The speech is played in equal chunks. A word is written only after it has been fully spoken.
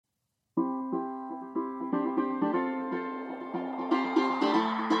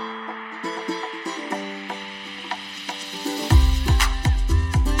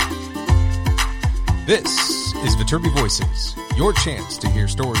This is Viterbi Voices, your chance to hear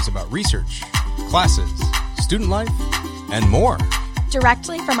stories about research, classes, student life, and more.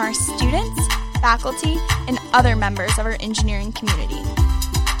 Directly from our students, faculty, and other members of our engineering community.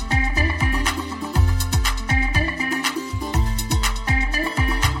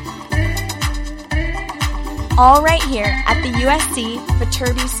 All right here at the USC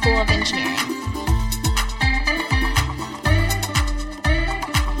Viterbi School of Engineering.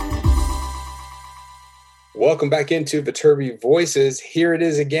 Welcome back into Viterbi Voices. Here it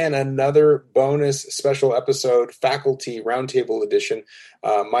is again, another bonus special episode, Faculty Roundtable Edition.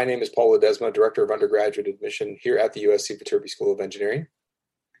 My name is Paul Ledesma, Director of Undergraduate Admission here at the USC Viterbi School of Engineering.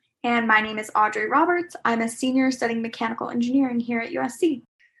 And my name is Audrey Roberts. I'm a senior studying mechanical engineering here at USC.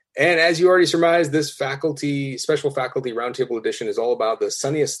 And as you already surmised, this special faculty roundtable edition is all about the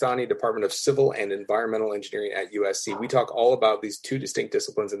Sunny Astani Department of Civil and Environmental Engineering at USC. We talk all about these two distinct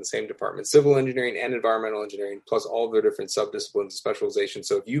disciplines in the same department, civil engineering and environmental engineering, plus all of their different subdisciplines and specializations.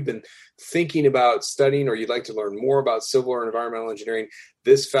 So if you've been thinking about studying or you'd like to learn more about civil or environmental engineering,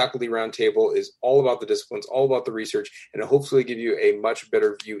 this faculty roundtable is all about the disciplines, all about the research, and it'll hopefully give you a much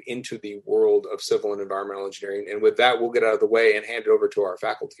better view into the world of civil and environmental engineering. And with that, we'll get out of the way and hand it over to our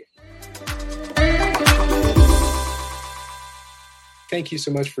faculty. Thank you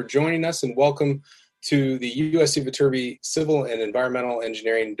so much for joining us, and welcome to the USC Viterbi Civil and Environmental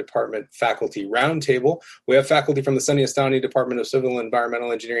Engineering Department Faculty Roundtable. We have faculty from the Sunny Astani Department of Civil and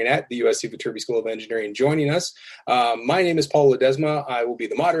Environmental Engineering at the USC Viterbi School of Engineering joining us. My name is Paul Ledesma. I will be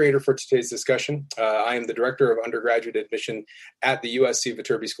the moderator for today's discussion. I am the Director of Undergraduate Admission at the USC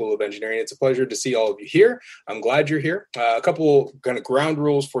Viterbi School of Engineering. It's a pleasure to see all of you here. I'm glad you're here. A couple kind of ground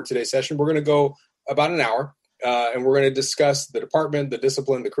rules for today's session. We're going to go about an hour. And we're going to discuss the department, the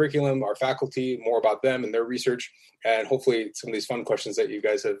discipline, the curriculum, our faculty, more about them and their research, and hopefully some of these fun questions that you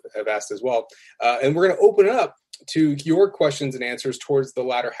guys have asked as well. And we're going to open it up to your questions and answers towards the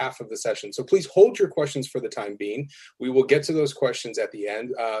latter half of the session. So please hold your questions for the time being. We will get to those questions at the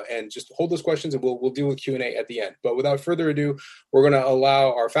end, and just hold those questions, and we'll do a Q&A at the end. But without further ado, we're going to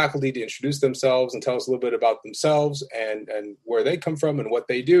allow our faculty to introduce themselves and tell us a little bit about themselves and where they come from and what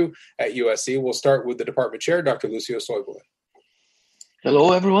they do at USC. We'll start with the department chair, Dr. Lucio Soiboulin.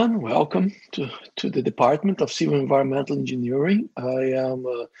 Hello, everyone. Welcome to the Department of Civil Environmental Engineering. I am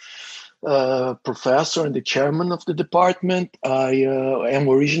a professor and the chairman of the department. I am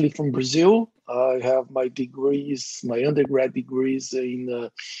originally from Brazil. I have my undergrad degrees in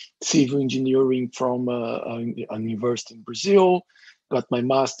civil engineering from a university in Brazil. Got my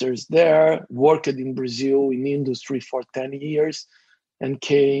master's there, worked in Brazil in industry for 10 years, and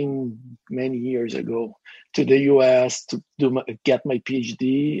came many years ago to the US to get my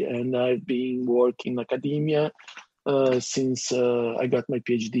PhD. And I've been working in academia since I got my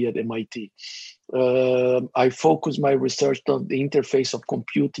PhD at MIT. I focus my research on the interface of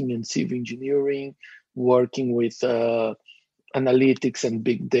computing and civil engineering, working with analytics and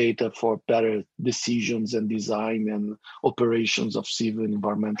big data for better decisions and design and operations of civil and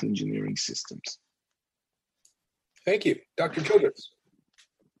environmental engineering systems. Thank you. Dr. Childress.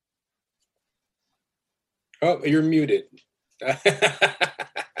 Oh, you're muted.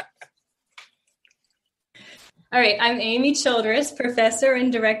 All right, I'm Amy Childress, Professor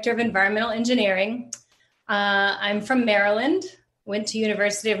and Director of Environmental Engineering. I'm from Maryland, went to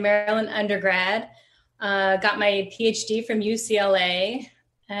University of Maryland undergrad, got my PhD from UCLA,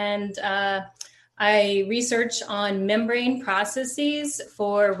 and I research on membrane processes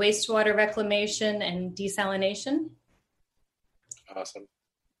for wastewater reclamation and desalination. Awesome.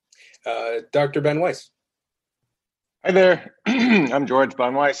 Dr. Ben Weiss. Hi there, I'm George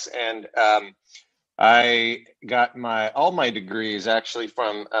Ben Weiss, and I got all my degrees actually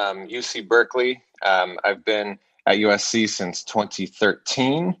from UC Berkeley. I've been at USC since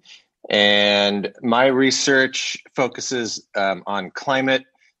 2013, and my research focuses on climate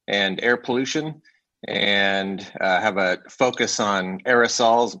and air pollution, and have a focus on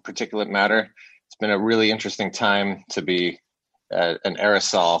aerosols and particulate matter. It's been a really interesting time to be an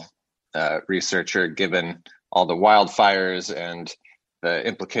aerosol researcher, given all the wildfires and the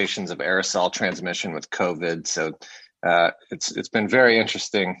implications of aerosol transmission with COVID. So it's been very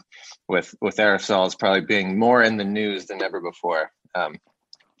interesting with aerosols probably being more in the news than ever before.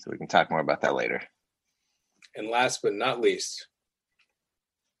 So we can talk more about that later. And last but not least.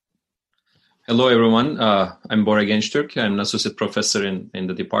 Hello, everyone. I'm Bora Gençtürk. I'm an associate professor in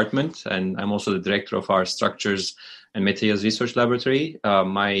the department, and I'm also the director of our Structures and Materials Research Laboratory.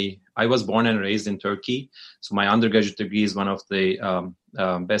 I was born and raised in Turkey, so my undergraduate degree is one of the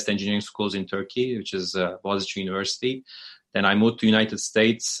best engineering schools in Turkey, which is Boğaziçi University. Then I moved to United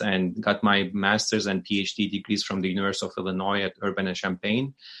States and got my master's and PhD degrees from the University of Illinois at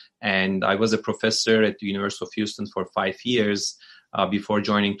Urbana-Champaign. And I was a professor at the University of Houston for 5 years before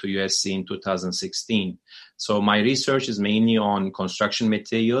joining to USC in 2016. So my research is mainly on construction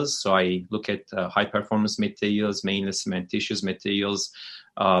materials. So I look at high-performance materials, mainly cementitious materials,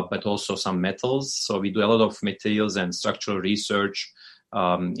 but also some metals. So we do a lot of materials and structural research,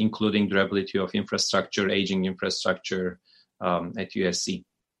 including durability of infrastructure, aging infrastructure at USC.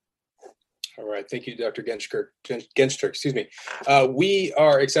 All right. Thank you, Dr. Genster. We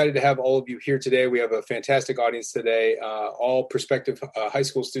are excited to have all of you here today. We have a fantastic audience today, all prospective high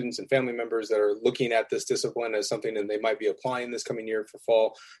school students and family members that are looking at this discipline as something that they might be applying this coming year for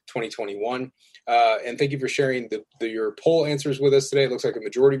fall 2021. And thank you for sharing your poll answers with us today. It looks like a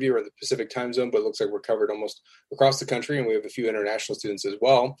majority of you are in the Pacific time zone, but it looks like we're covered almost across the country, and we have a few international students as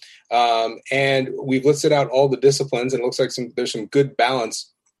well. And we've listed out all the disciplines, and it looks like there's some good balance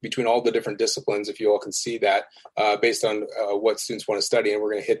between all the different disciplines, if you all can see that, based on what students want to study. And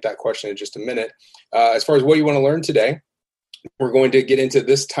we're going to hit that question in just a minute. As far as what you want to learn today, we're going to get into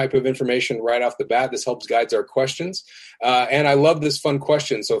this type of information right off the bat. This helps guide our questions. And I love this fun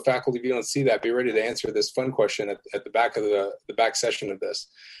question. So faculty, if you don't see that, be ready to answer this fun question at the back of the back session of this.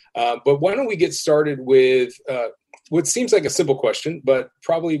 But why don't we get started with what seems like a simple question, but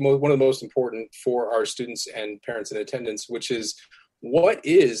probably one of the most important for our students and parents in attendance, which is, what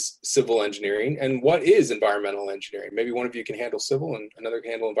is civil engineering and what is environmental engineering? Maybe one of you can handle civil and another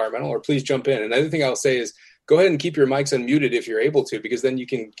can handle environmental, or please jump in. Another thing I'll say is go ahead and keep your mics unmuted if you're able to, because then you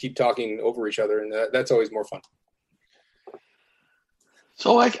can keep talking over each other, and that's always more fun.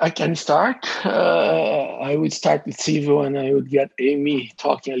 So I can start. I would start with civil, and I would get Amy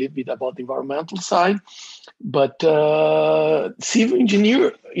talking a little bit about the environmental side. But civil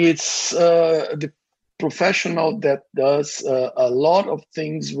engineer, it's the professional that does a lot of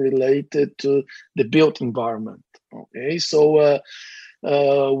things related to the built environment. Okay, so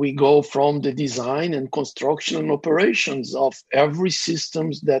we go from the design and construction and operations of every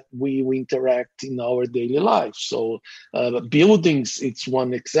systems that we interact in our daily life. So buildings, it's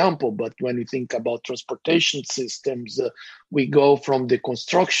one example, but when you think about transportation systems, we go from the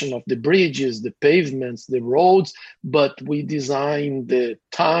construction of the bridges, the pavements, the roads, but we design the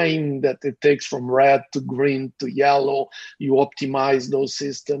time that it takes from red to green to yellow. You optimize those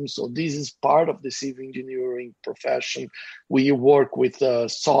systems. So this is part of the civil engineering profession. We work with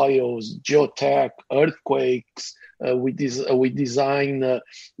soils, geotech, earthquakes. We design the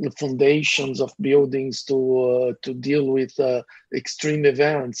foundations of buildings to deal with extreme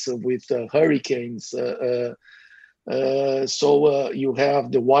events, with hurricanes. So you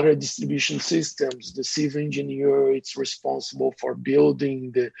have the water distribution systems. The civil engineer, it's responsible for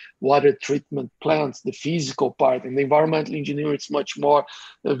building the water treatment plants, the physical part. And the environmental engineer, it's much more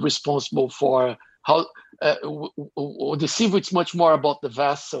responsible for how the civil, it's much more about the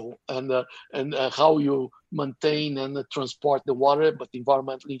vessel and how you maintain and transport the water, but the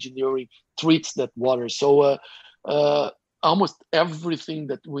environmental engineering treats that water. So almost everything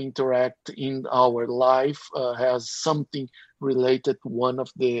that we interact in our life has something related to one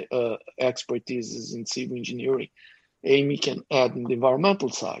of the expertises in civil engineering. Amy can add in the environmental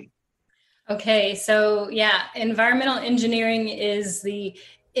side. Okay, so yeah, environmental engineering is the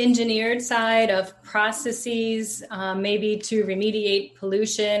engineered side of processes, maybe to remediate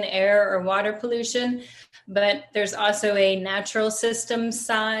pollution, air or water pollution, but there's also a natural systems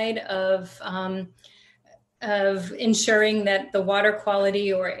side of ensuring that the water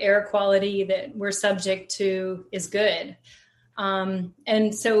quality or air quality that we're subject to is good.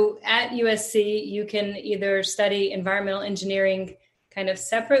 And so at USC, you can either study environmental engineering kind of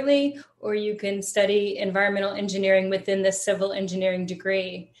separately, or you can study environmental engineering within the civil engineering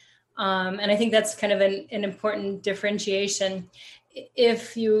degree. And I think that's kind of an important differentiation.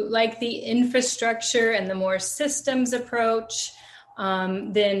 If you like the infrastructure and the more systems approach,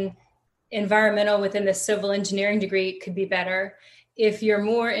 then environmental within the civil engineering degree could be better. If you're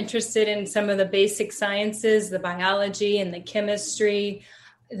more interested in some of the basic sciences, the biology and the chemistry,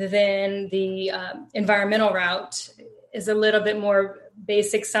 then the environmental route is a little bit more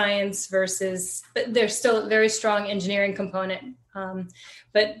basic science versus, but there's still a very strong engineering component,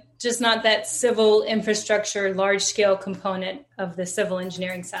 but just not that civil infrastructure, large scale component of the civil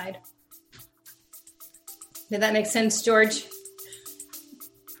engineering side. Did that make sense, George?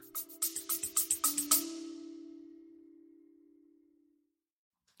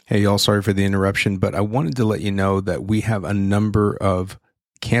 Hey, y'all, sorry for the interruption, but I wanted to let you know that we have a number of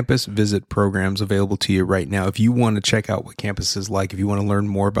campus visit programs available to you right now. If you want to check out what campus is like, if you want to learn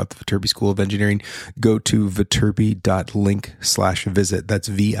more about the Viterbi School of Engineering, go to viterbi.link/visit. That's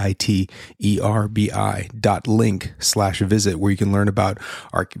VITERBI.link/visit, where you can learn about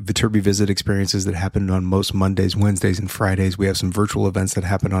our Viterbi visit experiences that happen on most Mondays, Wednesdays, and Fridays. We have some virtual events that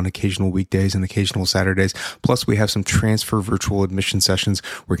happen on occasional weekdays and occasional Saturdays. Plus, we have some transfer virtual admission sessions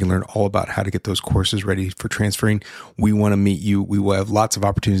where you can learn all about how to get those courses ready for transferring. We want to meet you. We will have lots of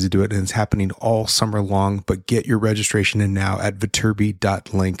opportunities to do it, and it's happening all summer long, but get your registration in now at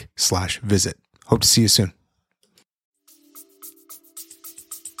viterbi.link/visit. Hope to see you soon.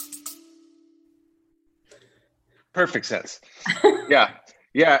 Perfect sense. Yeah.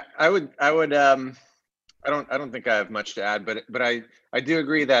 I don't think I have much to add, but I do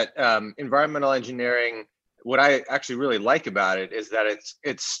agree that environmental engineering, what I actually really like about it is that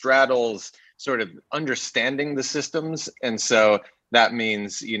it straddles sort of understanding the systems. And so that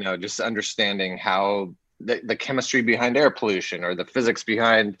means, just understanding how the chemistry behind air pollution, or the physics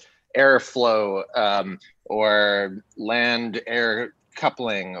behind airflow, or land air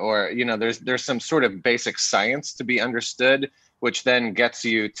coupling, or, there's some sort of basic science to be understood, which then gets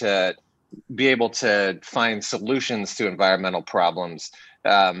you to be able to find solutions to environmental problems.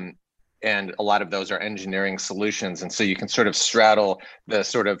 And a lot of those are engineering solutions. And so you can sort of straddle the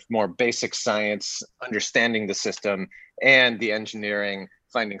sort of more basic science, understanding the system, and the engineering,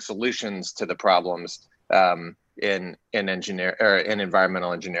 finding solutions to the problems in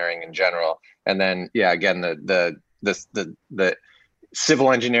environmental engineering in general. And then, again, the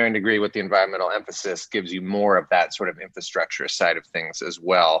civil engineering degree with the environmental emphasis gives you more of that sort of infrastructure side of things as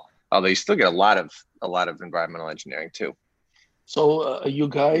well. Although you still get a lot of environmental engineering too. So you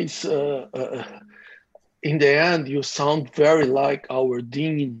guys, in the end, you sound very like our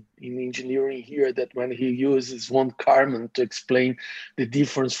dean in engineering here, that when he uses von Karman to explain the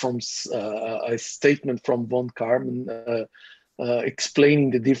difference from a statement from von Karman,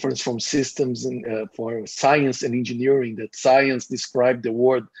 explaining the difference from systems and for science and engineering, that science describes the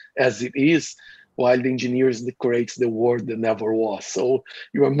world as it is, while the engineers creates the world that never was. So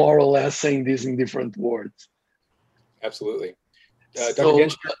you are more or less saying this in different words. Absolutely. Dr.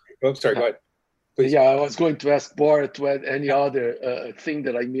 Genster, sorry, go ahead. Please. Yeah, I was going to ask Bart to add any other thing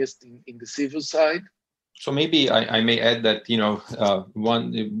that I missed in the civil side. So maybe I may add that,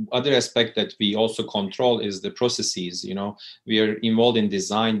 one other aspect that we also control is the processes. We are involved in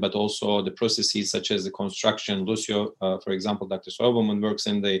design, but also the processes such as the construction. Lucio, for example, Dr. Soberman works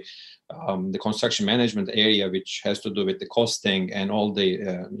in the construction management area, which has to do with the costing and all the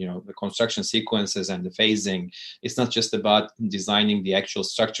the construction sequences and the phasing. It's not just about designing the actual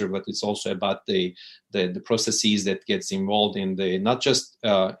structure, but it's also about the processes that gets involved in not just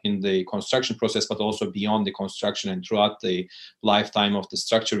in the construction process, but also beyond the construction and throughout the lifetime of the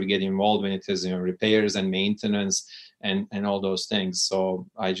structure. We get involved when it is repairs and maintenance and all those things. So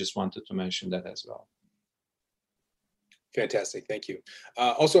I just wanted to mention that as well. Fantastic. Thank you.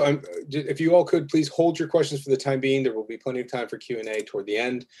 Also, if you all could please hold your questions for the time being. There will be plenty of time for Q&A toward the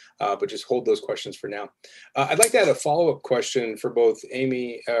end, but just hold those questions for now. I'd like to add a follow-up question for both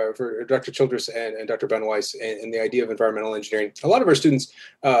Amy, for Dr. Childress and Dr. Banweiss, and the idea of environmental engineering. A lot of our students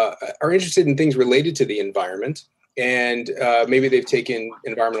are interested in things related to the environment, and maybe they've taken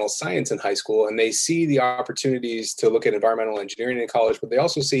environmental science in high school, and they see the opportunities to look at environmental engineering in college, but they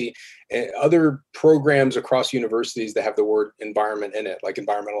also see other programs across universities that have the word environment in it, like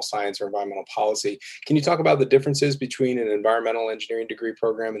environmental science or environmental policy. Can you talk about the differences between an environmental engineering degree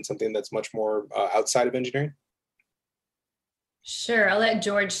program and something that's much more outside of engineering? Sure, I'll let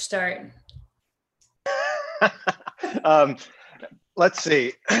George start. Let's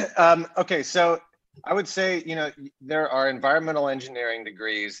see. Okay, so I would say, there are environmental engineering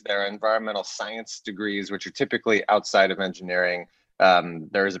degrees, there are environmental science degrees, which are typically outside of engineering.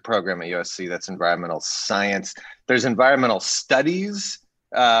 There is a program at USC that's environmental science. There's environmental studies,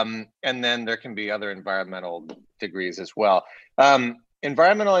 and then there can be other environmental degrees as well.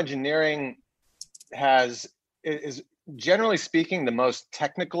 Environmental engineering is generally speaking the most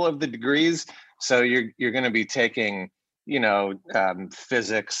technical of the degrees. So you're going to be taking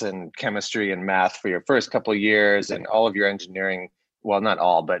physics and chemistry and math for your first couple of years, and all of your engineering, well, not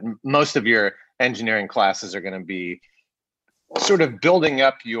all, but most of your engineering classes are going to be sort of building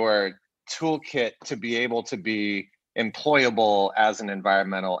up your toolkit to be able to be employable as an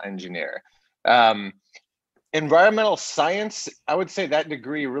environmental engineer. Environmental science, I would say that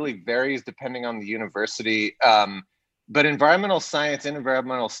degree really varies depending on the university. But environmental science and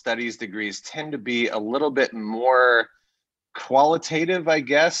environmental studies degrees tend to be a little bit more qualitative, I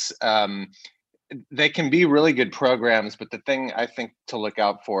guess. they can be really good programs, but the thing I think to look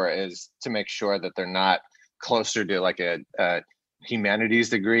out for is to make sure that they're not closer to like a humanities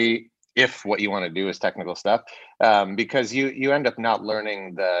degree if what you want to do is technical stuff, because you end up not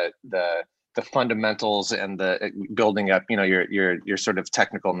learning the fundamentals and the building up, your sort of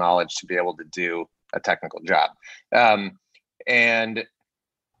technical knowledge to be able to do a technical job. And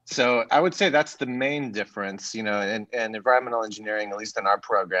so I would say that's the main difference, and environmental engineering, at least in our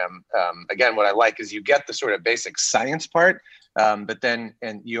program. Again, what I like is you get the sort of basic science part, but then,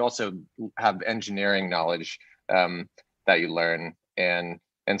 and you also have engineering knowledge that you learn. And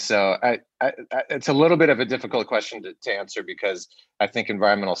so it's a little bit of a difficult question to answer, because I think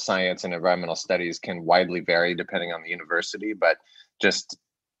environmental science and environmental studies can widely vary depending on the university, but just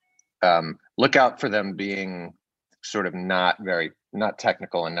look out for them being sort of not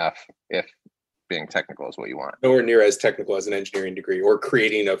technical enough, if being technical is what you want. Nowhere near as technical as an engineering degree or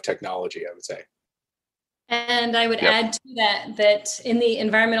creating of technology, I would say. And I would add to that in the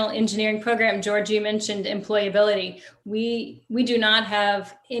environmental engineering program, George, you mentioned employability. We do not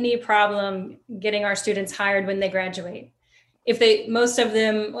have any problem getting our students hired when they graduate. Most of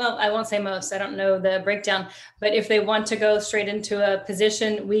them, well, I won't say most, I don't know the breakdown, but if they want to go straight into a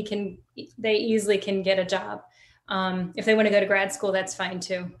position, they easily can get a job. If they want to go to grad school, that's fine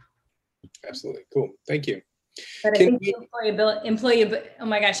too. Absolutely. Cool. Thank you. But I think employability a bit. Oh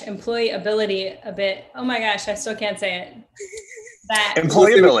my gosh, I still can't say it. That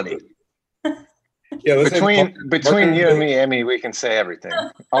employability. Yeah, between you and me, Amy, we can say everything.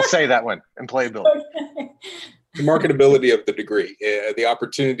 I'll say that one. Employability. Okay. The marketability of the degree, the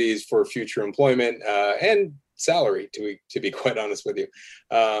opportunities for future employment, and salary, to be quite honest with you.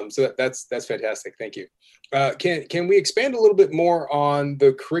 So that's fantastic. Thank you. Can we expand a little bit more on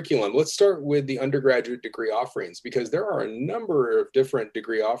the curriculum? Let's start with the undergraduate degree offerings, because there are a number of different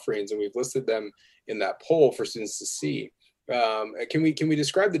degree offerings, and we've listed them in that poll for students to see. Can we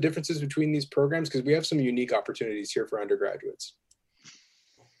describe the differences between these programs, because we have some unique opportunities here for undergraduates?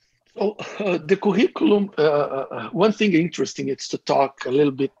 Well, the curriculum, one thing interesting is to talk a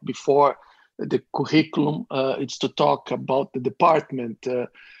little bit before the curriculum. It's to talk about the department.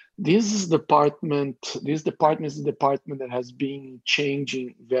 This department is the department that has been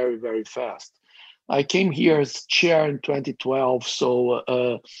changing very, very fast. I came here as chair in 2012,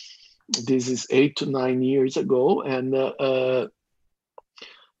 so this is 8 to 9 years ago,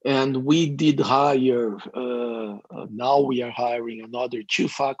 and we did hire. Now we are hiring another 2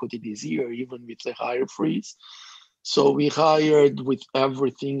 faculty this year, even with the hire freeze. So we hired with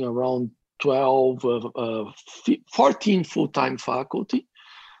everything around 14 full-time faculty.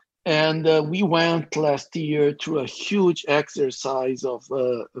 And we went last year through a huge exercise of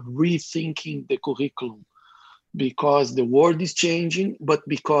rethinking the curriculum, because the world is changing, but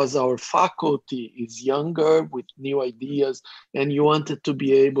because our faculty is younger with new ideas, and you wanted to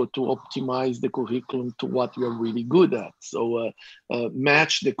be able to optimize the curriculum to what we are really good at. So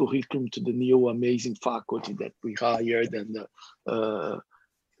match the curriculum to the new amazing faculty that we hired, and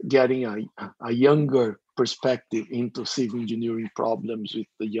getting a younger perspective into civil engineering problems with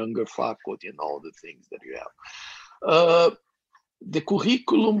the younger faculty and all the things that you have. The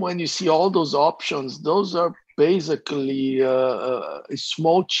curriculum, when you see all those options, those are basically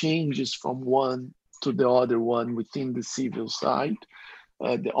small changes from one to the other one within the civil side,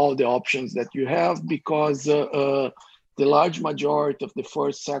 all the options that you have, because the large majority of the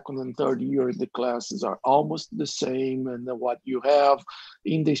first, second, and third year of the classes are almost the same, and what you have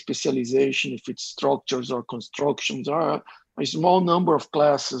in the specialization, if it's structures or constructions, are a small number of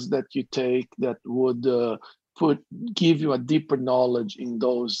classes that you take that would give you a deeper knowledge in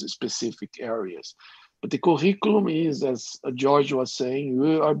those specific areas. But the curriculum is, as George was saying,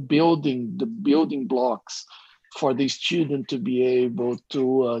 we are building the building blocks for the student to be able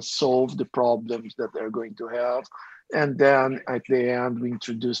to solve the problems that they're going to have. And then at the end, we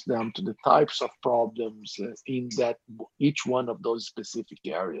introduce them to the types of problems in that each one of those specific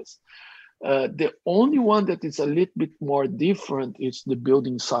areas. The only one that is a little bit more different is the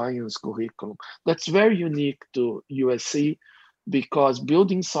building science curriculum. That's very unique to USC, because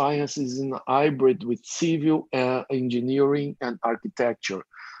building science is in a hybrid with civil engineering and architecture.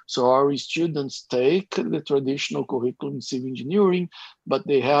 So our students take the traditional curriculum in civil engineering, but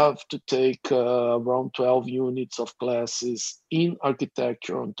they have to take around 12 units of classes in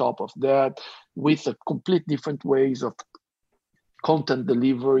architecture on top of that, with a complete different ways of content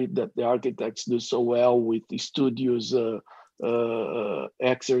delivery that the architects do so well, with the studios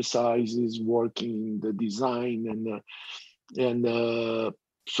exercises, working the design, and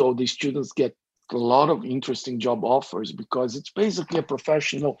so the students get a lot of interesting job offers because it's basically a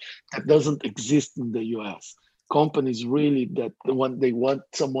professional that doesn't exist in the US. Companies really that when they want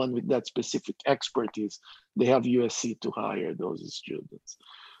someone with that specific expertise, they have USC to hire those students.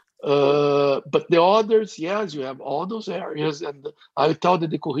 But the others, yes, you have all those areas, and I thought that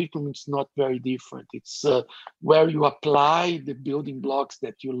the curriculum is not very different. It's where you apply the building blocks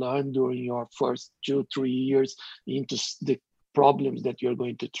that you learn during your first 2-3 years into the problems that you're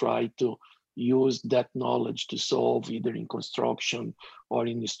going to try to use that knowledge to solve either in construction or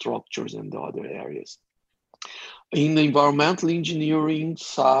in the structures and the other areas. In the environmental engineering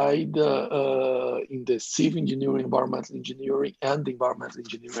side, in the civil engineering, environmental engineering, and the environmental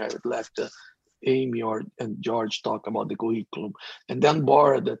engineering, I would let Amy and George talk about the curriculum. And then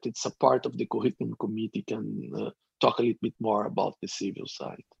Bora, that it's a part of the curriculum committee, can talk a little bit more about the civil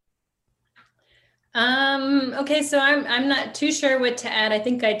side. Okay, so I'm not too sure what to add. I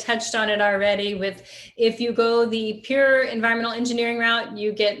think I touched on it already with if you go the pure environmental engineering route,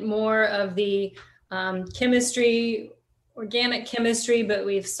 you get more of the chemistry, organic chemistry, but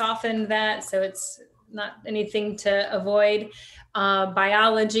we've softened that. So it's not anything to avoid.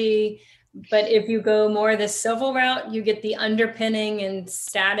 Biology, but if you go more the civil route, you get the underpinning and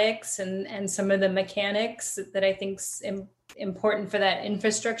statics and some of the mechanics that I think's important for that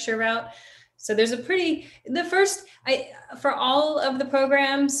infrastructure route. So there's for all of the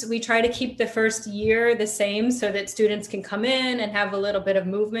programs, we try to keep the first year the same so that students can come in and have a little bit of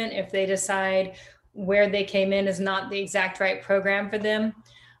movement if they decide where they came in is not the exact right program for them.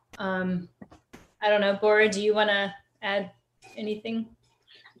 I don't know, Bora, do you want to add anything?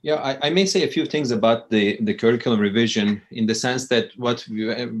 Yeah, I may say a few things about the curriculum revision in the sense that when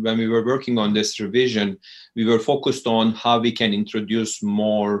we were working on this revision, we were focused on how we can introduce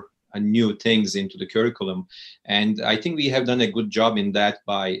more new things into the curriculum. And I think we have done a good job in that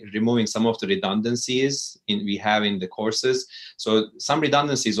by removing some of the redundancies we have in the courses. So some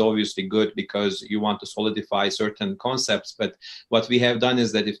redundancy is obviously good because you want to solidify certain concepts. But what we have done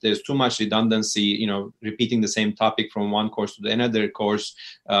is that if there's too much redundancy, repeating the same topic from one course to another course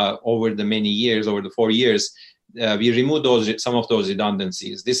over the many years, over the 4 years, we removed some of those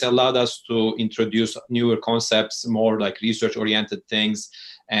redundancies. This allowed us to introduce newer concepts, more like research-oriented things.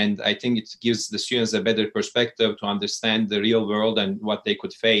 And I think it gives the students a better perspective to understand the real world and what they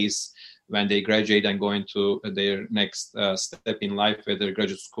could face when they graduate and go into their next step in life, whether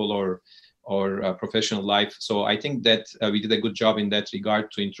graduate school or professional life. So I think that we did a good job in that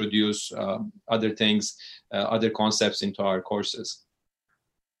regard to introduce other things, other concepts into our courses.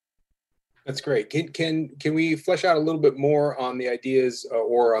 That's great. Can we flesh out a little bit more on the ideas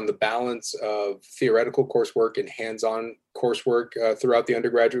or on the balance of theoretical coursework and hands-on coursework throughout the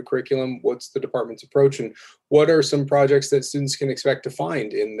undergraduate curriculum? What's the department's approach, and what are some projects that students can expect to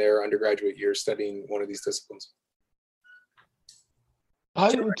find in their undergraduate years studying one of these disciplines?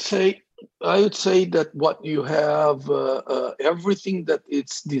 I would say that what you have, everything that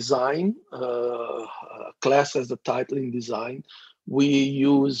it's design, class as the title in design. We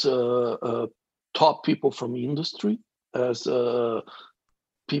use top people from industry as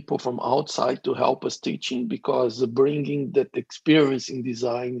people from outside to help us teaching, because bringing that experience in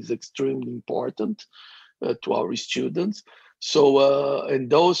design is extremely important to our students. So, and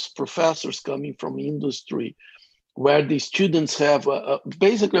those professors coming from industry, where the students have,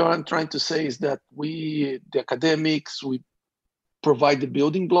 basically what I'm trying to say is that the academics, we provide the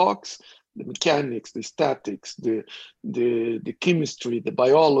building blocks, the mechanics, the statics, the chemistry, the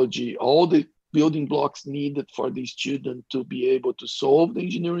biology, all the building blocks needed for the student to be able to solve the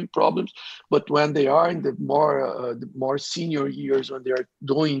engineering problems. But when they are in the more senior years, when they are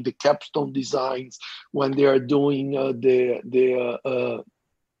doing the capstone designs, when they are doing the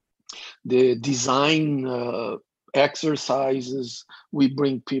design exercises, we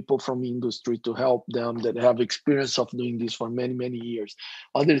bring people from industry to help them that have experience of doing this for many, many years.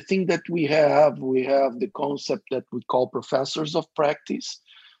 Other thing that we have the concept that we call professors of practice.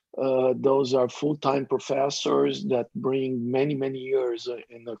 Those are full-time professors that bring many, many years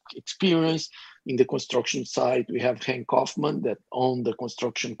in experience in the construction side. We have Hank Kaufman that owned the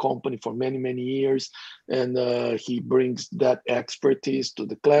construction company for many, many years, and he brings that expertise to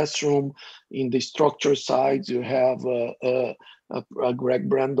the classroom. In the structure side, you have Greg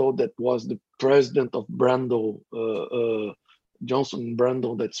Brandel that was the president of Brandel, Johnson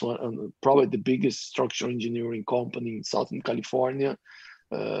Brandel. That's probably the biggest structural engineering company in Southern California.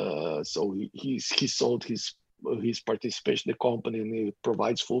 So he sold his his participation in the company, and he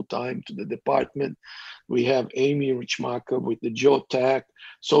provides full time to the department. We have Amy Richmacher with the geotech.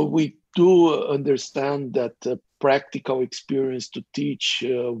 So we do understand that practical experience to teach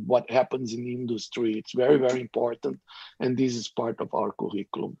what happens in industry. It's very, very important. And this is part of our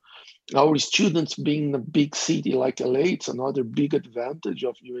curriculum. Our students being in a big city like LA, it's another big advantage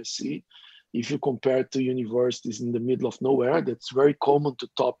of USC. If you compare to universities in the middle of nowhere, that's very common to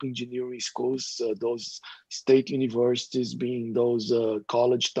top engineering schools, those state universities being those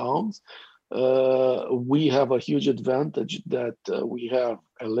college towns. We have a huge advantage that we have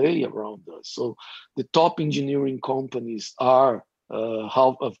LA around us. So the top engineering companies are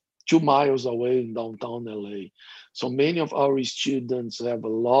 2 miles away in downtown LA. So many of our students have a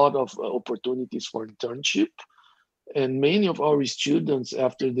lot of opportunities for internship. And many of our students,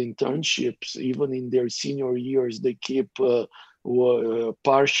 after the internships, even in their senior years, they keep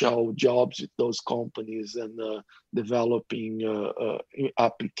partial jobs with those companies and developing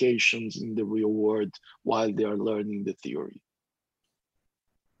applications in the real world while they are learning the theory.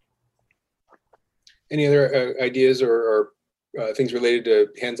 Any other ideas or things related to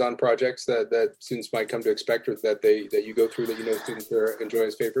hands-on projects that students might come to expect, or that you go through that you know students are enjoying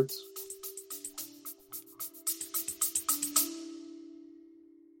as favorites?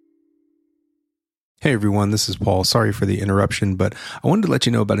 Hey everyone, this is Paul. Sorry for the interruption, but I wanted to let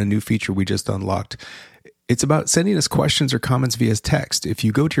you know about a new feature we just unlocked. It's about sending us questions or comments via text. If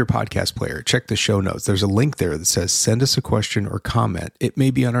you go to your podcast player, check the show notes. There's a link there that says send us a question or comment. It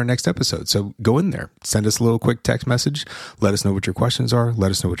may be on our next episode. So go in there, send us a little quick text message. Let us know what your questions are. Let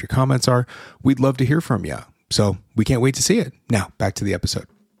us know what your comments are. We'd love to hear from you. So we can't wait to see it. Now, back to the episode.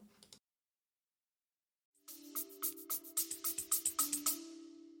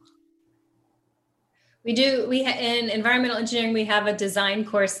 In environmental engineering, we have a design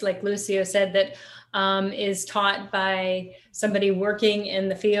course, like Lucio said, that is taught by somebody working in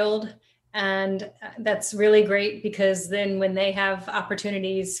the field. And that's really great, because then when they have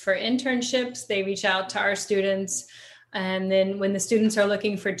opportunities for internships, they reach out to our students. And then when the students are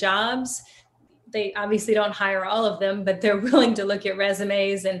looking for jobs, they obviously don't hire all of them, but they're willing to look at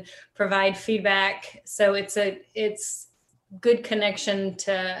resumes and provide feedback. So it's good connection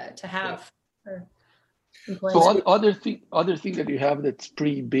to have. So other thing that you have that's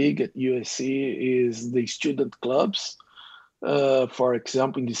pretty big at USC is the student clubs. For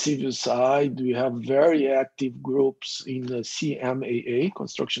example, in the civil side, we have very active groups in the CMAA,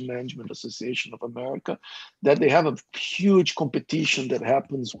 Construction Management Association of America, that they have a huge competition that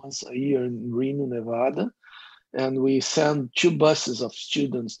happens once a year in Reno, Nevada. And we send 2 buses of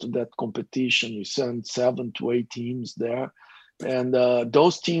students to that competition. We send 7 to 8 teams there. And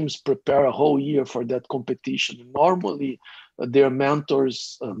those teams prepare a whole year for that competition. Normally, their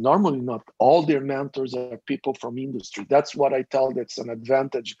mentors, normally not all their mentors are people from industry. That's what I tell, that's an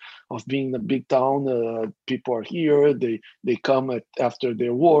advantage of being in a big town. People are here, they come after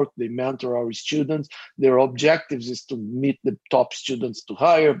their work, they mentor our students. Their objectives is to meet the top students to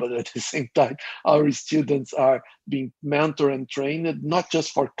hire, but at the same time, our students are being mentored and trained, not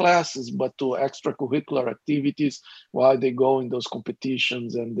just for classes, but to extracurricular activities while they go in those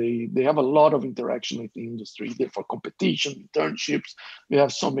competitions. And they have a lot of interaction with the industry, either for competition, internships. We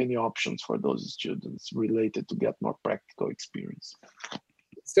have so many options for those students related to get more practical experience.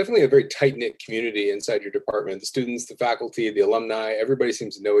 It's definitely a very tight-knit community inside your department. The students, the faculty, the alumni, everybody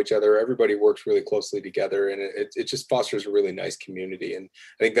seems to know each other. Everybody works really closely together, and it just fosters a really nice community. And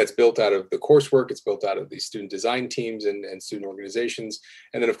I think that's built out of the coursework. It's built out of the student design teams and student organizations.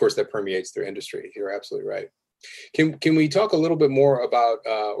 And then, of course, that permeates their industry. You're absolutely right. Can we talk a little bit more about,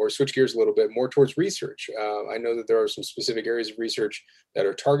 or switch gears a little bit more towards research? I know that there are some specific areas of research that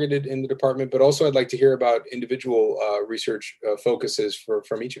are targeted in the department, but also I'd like to hear about individual research focuses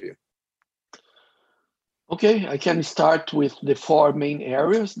from each of you. Okay, I can start with the 4 main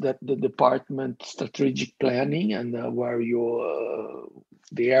areas that the department strategic planning, and where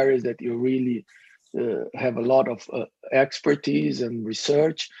the areas that you really have a lot of expertise and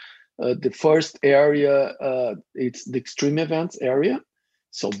research. The first area, it's the extreme events area.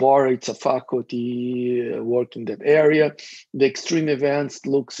 So Bora, it's a faculty working that area. The extreme events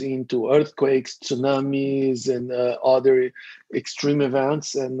looks into earthquakes, tsunamis, and other extreme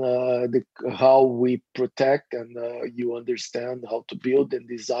events, and how we protect, and you understand how to build and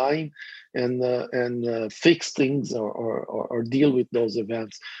design and fix things or deal with those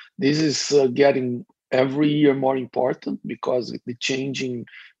events. This is getting every year more important, because with the changing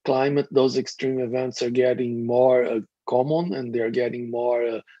climate, those extreme events are getting more common, and they're getting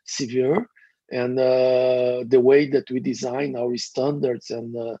more severe. And the way that we design our standards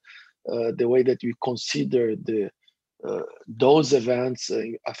and the way that we consider those events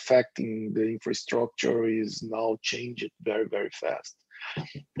affecting the infrastructure is now changing very, very fast.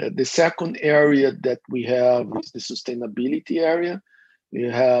 The second area that we have is the sustainability area. We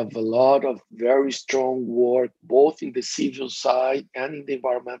have a lot of very strong work, both in the civil side and in the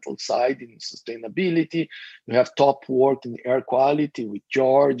environmental side in sustainability. We have top work in air quality with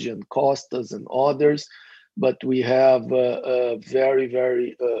George and Costas and others. But we have a very,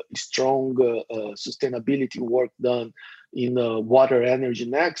 very strong sustainability work done in water energy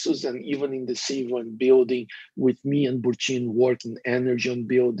nexus, and even in the civil and building with me and Burcin working energy on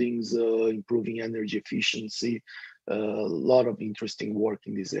buildings, improving energy efficiency. A lot of interesting work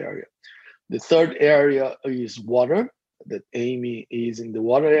in this area. The third area is water, that Amy is in the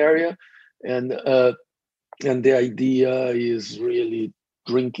water area. And the idea is really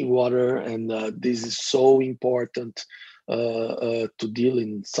drinking water, and this is so important to deal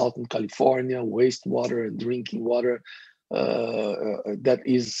in Southern California, wastewater and drinking water. That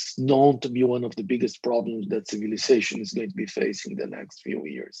is known to be one of the biggest problems that civilization is going to be facing the next few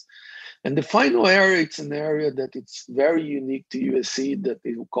years. And the final area, it's an area that it's very unique to USC, that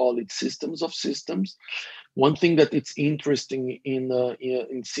they will call it systems of systems. One thing that it's interesting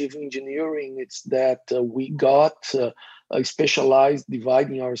in civil engineering, it's that we got specialized,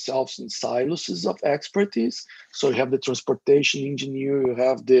 dividing ourselves in silos of expertise. So you have the transportation engineer, you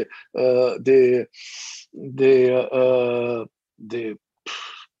have the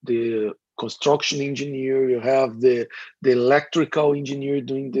construction engineer, you have the electrical engineer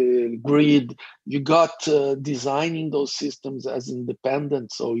doing the grid. You got designing those systems as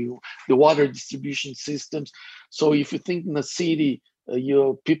independent. So the water distribution systems. So if you think in a city,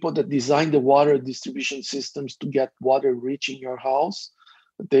 your people that design the water distribution systems to get water reaching your house,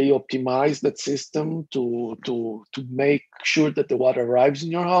 they optimize that system to make sure that the water arrives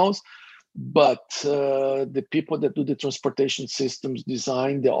in your house. But the people that do the transportation systems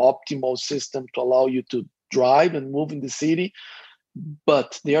design the optimal system to allow you to drive and move in the city,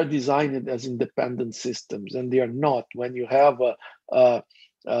 but they are designed as independent systems, and they are not. When you have a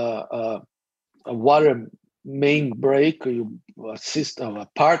water main break, a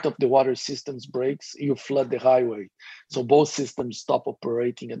part of the water systems breaks, you flood the highway. So both systems stop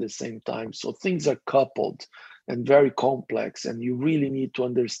operating at the same time. So things are coupled and very complex, and you really need to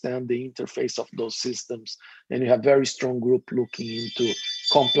understand the interface of those systems. And you have very strong group looking into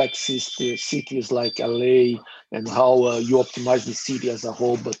complex cities like LA and how you optimize the city as a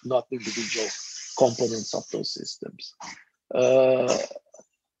whole, but not individual components of those systems.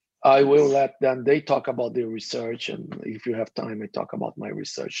 I will let them, they talk about their research, and if you have time, I talk about my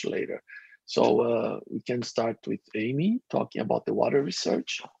research later. So we can start with Amy talking about the water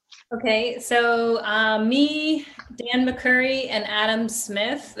research. Okay, so me, Dan McCurry, and Adam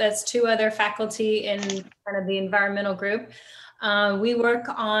Smith, that's two other faculty in kind of the environmental group. We work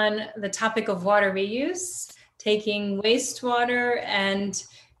on the topic of water reuse, taking wastewater and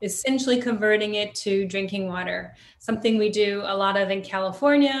essentially converting it to drinking water. Something we do a lot of in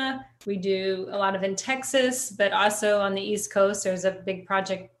California, we do a lot of in Texas, but also on the East Coast. There's a big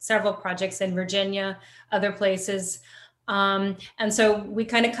project, several projects in Virginia, other places. And so we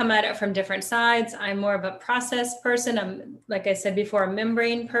kind of come at it from different sides. I'm more of a process person. I'm, like I said before, a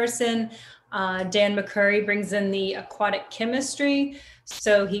membrane person. Dan McCurry brings in the aquatic chemistry.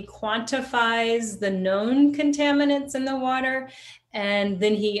 So he quantifies the known contaminants in the water, and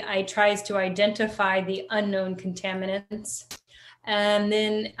then he tries to identify the unknown contaminants. And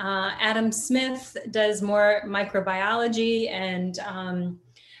then Adam Smith does more microbiology and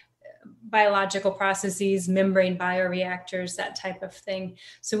biological processes, membrane bioreactors, that type of thing.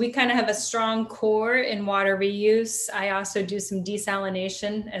 So we kind of have a strong core in water reuse. I also do some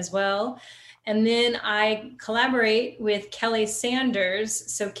desalination as well. And then I collaborate with Kelly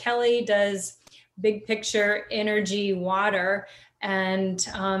Sanders. So Kelly does big picture energy water. And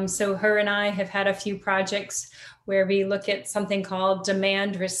so her and I have had a few projects where we look at something called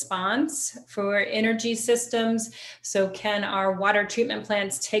demand response for energy systems. So can our water treatment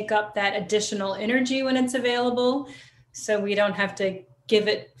plants take up that additional energy when it's available, so we don't have to give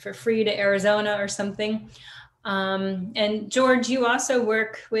it for free to Arizona or something? And George, you also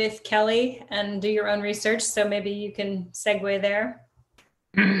work with Kelly and do your own research, so maybe you can segue there.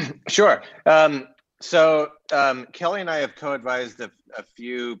 Sure. So Kelly and I have co-advised a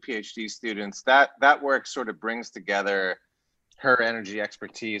few PhD students. That work sort of brings together her energy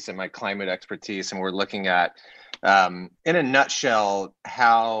expertise and my climate expertise, and we're looking at, in a nutshell,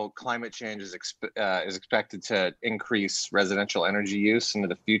 how climate change is expected to increase residential energy use into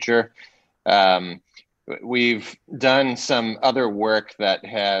the future. we've done some other work that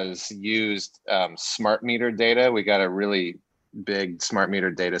has used smart meter data. We got a really big smart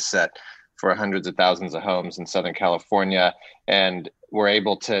meter data set for hundreds of thousands of homes in Southern California. And we're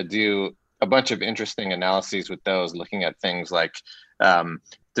able to do a bunch of interesting analyses with those, looking at things like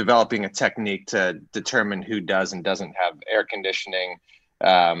developing a technique to determine who does and doesn't have air conditioning.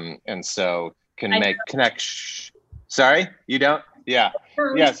 And so can make Sorry, you don't? Yeah.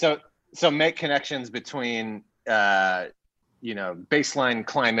 Yeah. So make connections between, baseline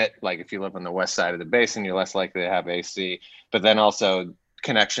climate, like if you live on the west side of the basin, you're less likely to have AC, but then also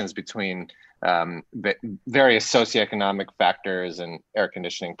connections between various socioeconomic factors and air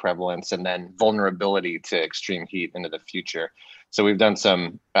conditioning prevalence, and then vulnerability to extreme heat into the future. So we've done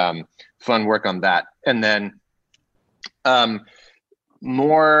some fun work on that. And then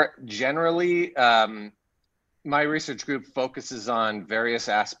more generally, my research group focuses on various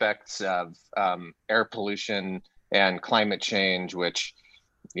aspects of air pollution and climate change, which,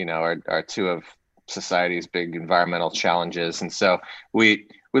 are two of society's big environmental challenges. And so we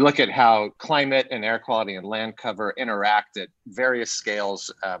look at how climate and air quality and land cover interact at various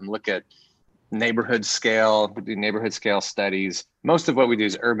scales, look at neighborhood scale, we do neighborhood scale studies. Most of what we do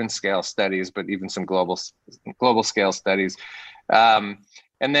is urban scale studies, but even some global scale studies. And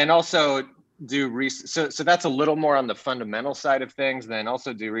then also do research. So that's a little more on the fundamental side of things, then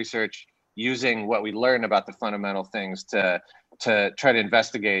also do research using what we learn about the fundamental things to try to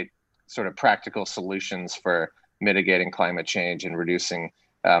investigate sort of practical solutions for mitigating climate change and reducing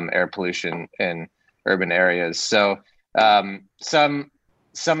air pollution in urban areas. So some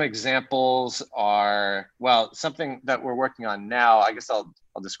examples are, something that we're working on now. I guess I'll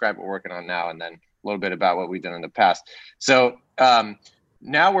describe what we're working on now, and then a little bit about what we've done in the past. So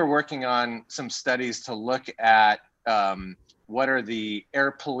now we're working on some studies to look at what are the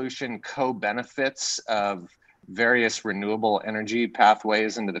air pollution co-benefits of various renewable energy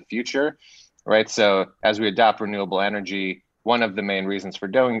pathways into the future, right? So as we adopt renewable energy, one of the main reasons for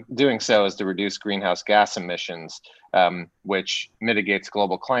doing so is to reduce greenhouse gas emissions, which mitigates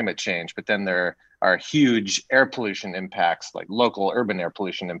global climate change. But then there are huge air pollution impacts, like local urban air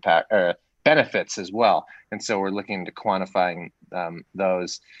pollution benefits as well. And so we're looking to quantifying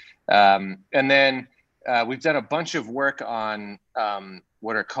those. And then we've done a bunch of work on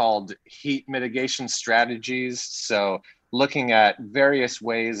what are called heat mitigation strategies. So looking at various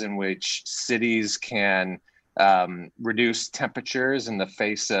ways in which cities can reduce temperatures in the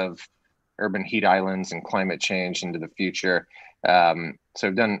face of urban heat islands and climate change into the future. So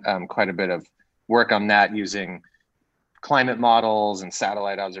I've done quite a bit of work on that using climate models and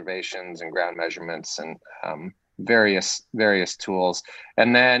satellite observations and ground measurements and various tools.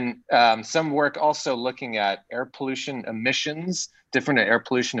 And then some work also looking at air pollution emissions, different air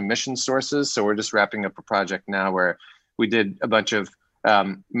pollution emission sources. So we're just wrapping up a project now where we did a bunch of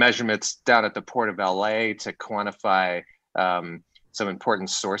measurements down at the Port of LA to quantify some important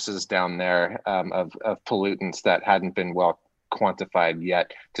sources down there of pollutants that hadn't been well quantified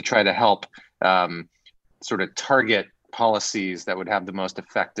yet, to try to help sort of target policies that would have the most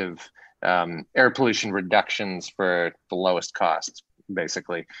effective air pollution reductions for the lowest costs,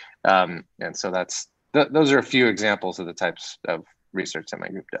 basically. And so those are a few examples of the types of research that my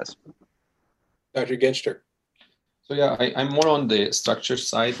group does. Dr. Genster. So yeah, I'm more on the structure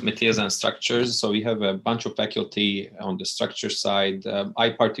side, materials and structures. So we have a bunch of faculty on the structure side. I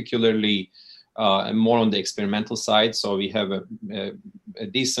particularly am more on the experimental side. So we have a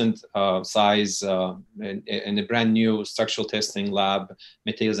decent size and a brand new structural testing lab,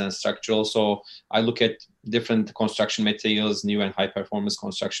 materials and structural. So I look at different construction materials, new and high performance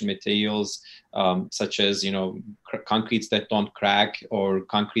construction materials, such as, concretes that don't crack or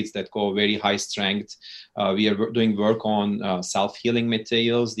concretes that go very high strength. We are doing work on self-healing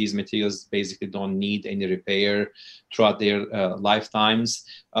materials. These materials basically don't need any repair throughout their lifetimes.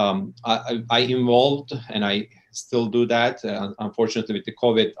 I involved, and I still do that. Unfortunately, with the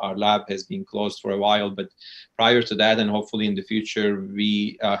COVID, our lab has been closed for a while, but prior to that, and hopefully in the future,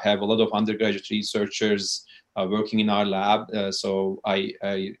 we have a lot of undergraduate researchers working in our lab. So I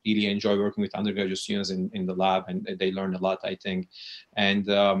really enjoy working with undergraduate students in the lab, and they learn a lot, I think.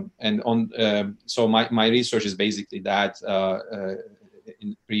 So my research is basically that,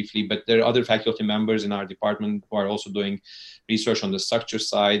 briefly, but there are other faculty members in our department who are also doing research on the structure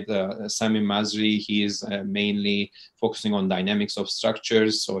side. Sami Mazri, he is mainly focusing on dynamics of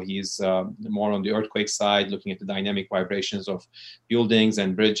structures. So he's more on the earthquake side, looking at the dynamic vibrations of buildings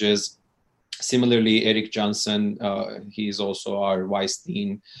and bridges. Similarly, Eric Johnson, he is also our vice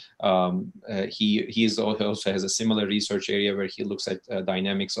dean. He also has a similar research area where he looks at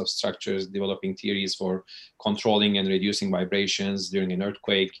dynamics of structures, developing theories for controlling and reducing vibrations during an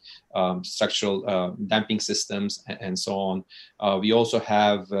earthquake, structural damping systems, and so on. We also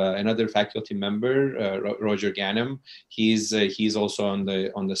have another faculty member, Roger Ganem. He's also on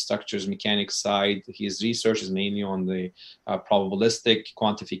the structures mechanics side. His research is mainly on the probabilistic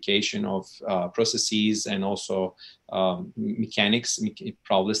quantification of processes and also mechanics,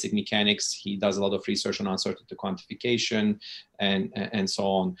 probabilistic mechanics. He does a lot of research on uncertainty quantification and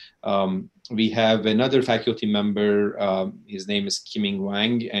so on. We have another faculty member. His name is Qiming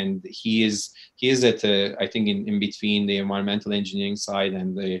Wang, and he is at I think in between the environmental engineering side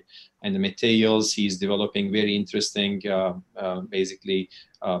and the materials. He's developing very interesting, basically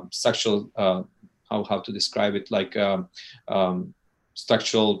structural. How to describe it, like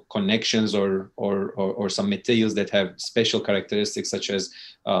structural connections or some materials that have special characteristics such as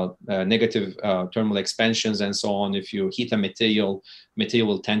negative thermal expansions and so on. If you heat a material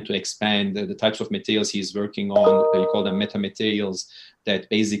will tend to expand. The types of materials he's working on, you call them metamaterials, that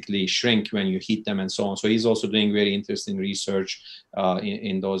basically shrink when you heat them and so on. So he's also doing very interesting research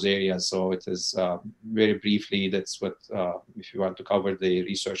in those areas. So it is very briefly, that's what, if you want to cover the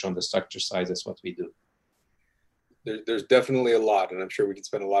research on the structure side, that's what we do. There's definitely a lot, and I'm sure we can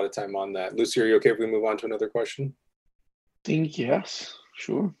spend a lot of time on that. Lucy, are you okay if we move on to another question? I think yes,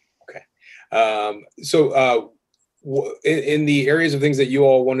 sure. Okay. So in the areas of things that you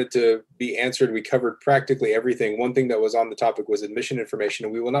all wanted to be answered, we covered practically everything. One thing that was on the topic was admission information,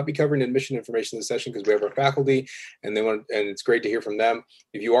 and we will not be covering admission information in this session because we have our faculty, and it's great to hear from them.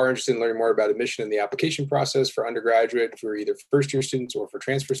 If you are interested in learning more about admission and the application process for undergraduate, for either first-year students or for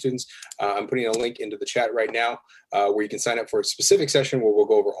transfer students, I'm putting a link into the chat right now where you can sign up for a specific session where we'll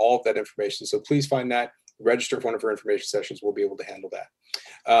go over all of that information. So please find that. Register for one of our information sessions. We'll be able to handle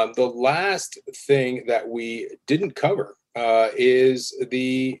that. The last thing that we didn't cover is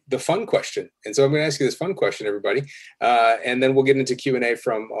the fun question. And so I'm going to ask you this fun question, everybody, and then we'll get into Q&A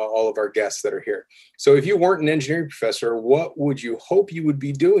from all of our guests that are here. So if you weren't an engineering professor, what would you hope you would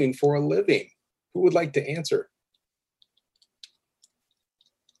be doing for a living? Who would like to answer?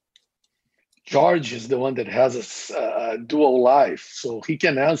 George is the one that has a dual life, so he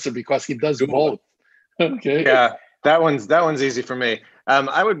can answer because he does both. Okay. Yeah, that one's easy for me.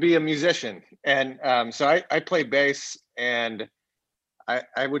 I would be a musician, and so I play bass, and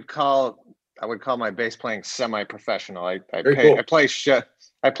I would call my bass playing semi-professional. I play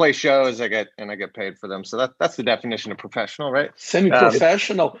shows. I get paid for them. So that's the definition of professional, right?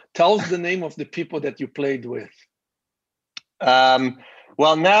 Semi-professional. Tell us the name of the people that you played with.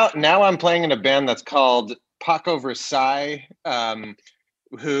 Well, now I'm playing in a band that's called Paco Versailles.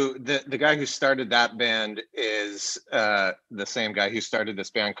 Who the guy who started that band is the same guy who started this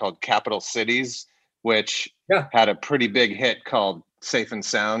band called Capital Cities, which had a pretty big hit called Safe and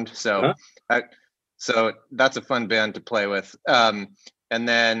Sound. So so that's a fun band to play with. And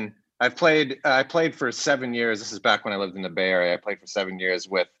then I played for 7 years. This is back when I lived in the Bay Area. I played for 7 years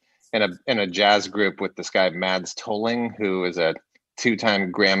in a jazz group with this guy Mads Tolling, who is a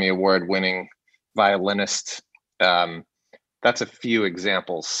 2-time Grammy Award winning violinist. That's a few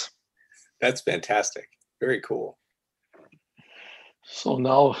examples. That's fantastic. Very cool. So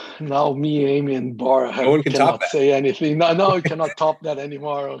now me, Amy, and Bar no one can cannot say anything. No, we cannot top that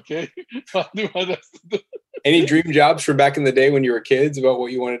anymore. Okay. Any dream jobs from back in the day when you were kids about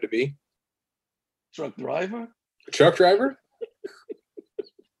what you wanted to be? Truck driver. A truck driver?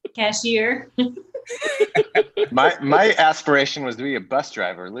 Cashier. My aspiration was to be a bus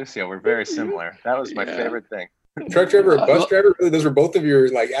driver. Lucio, we're very similar. That was my favorite thing. Truck driver or bus driver? Really? Those were both of your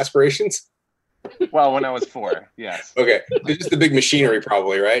aspirations? Well, when I was 4, yes. Okay. It's just the big machinery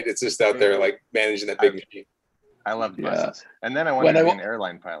probably, right? It's just out there managing that big machine. I loved buses. And then I wanted to be an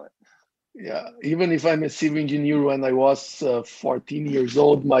airline pilot. Yeah. Even if I'm a civil engineer, when I was 14 years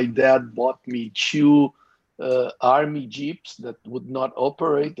old, my dad bought me 2 army jeeps that would not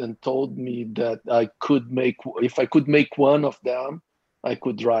operate and told me that if I could make one of them, I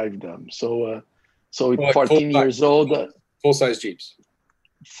could drive them. So at 14 years old, full-size jeeps.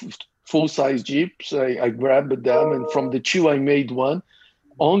 Full-size jeeps. I grabbed them, and from the 2, I made one.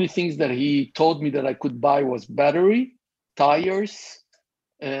 Only things that he told me that I could buy was battery, tires,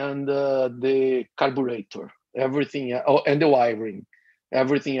 and the carburetor. Everything, and the wiring.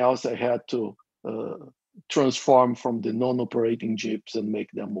 Everything else I had to transform from the non-operating jeeps and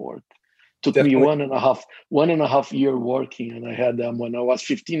make them work. Took me one and a half year working, and I had them when I was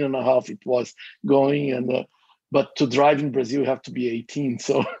 15 and a half. It was going, and But to drive in Brazil, you have to be 18.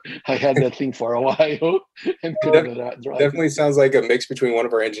 So I had that thing for a while and couldn't drive. Definitely sounds like a mix between one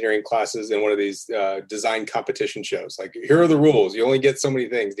of our engineering classes and one of these design competition shows. Like, here are the rules. You only get so many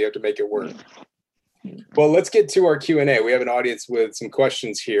things. You have to make it work. Well, let's get to our Q&A. We have an audience with some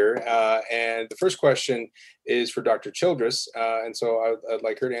questions here. And the first question is for Dr. Childress. And so I'd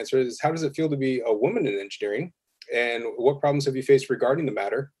like her to answer is, how does it feel to be a woman in engineering? And what problems have you faced regarding the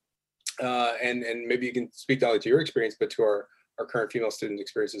matter? And maybe you can speak not only to your experience, but to our current female student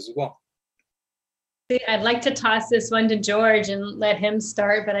experiences as well. I'd like to toss this one to George and let him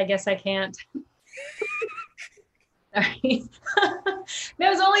start, but I guess I can't. Sorry. That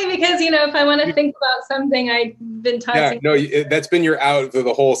was only because, if I want to think about something, I've been tossing. Yeah, no, that's been your out for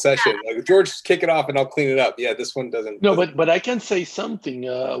the whole session. Yeah. Like, George, kick it off and I'll clean it up. Yeah, this one doesn't. No, but I can say something.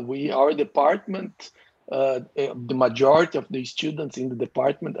 Our department, the majority of the students in the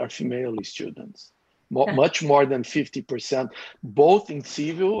department are female students, much more than 50%, both in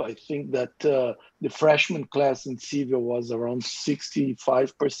civil. I think that the freshman class in civil was around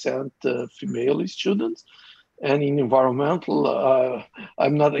 65% female students. And in environmental,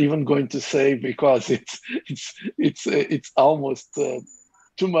 I'm not even going to say because it's almost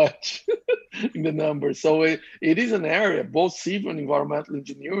too much in the number. So it is an area, both civil and environmental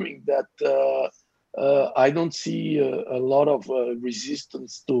engineering, that I don't see a lot of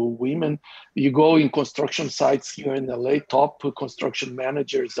resistance to women. You go in construction sites here in LA, top construction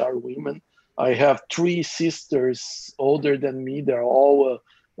managers are women. I have 3 sisters older than me. They're all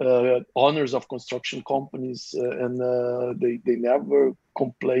owners of construction companies, and they never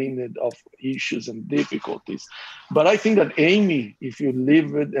complained of issues and difficulties. But I think that Amy, if you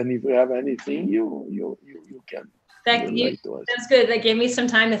live it and if you have anything, you can. That's good. That gave me some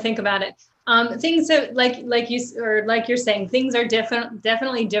time to think about it. Things that like you're saying, things are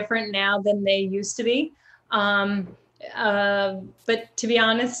definitely different now than they used to be. But to be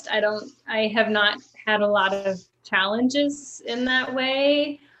honest, I have not had a lot of challenges in that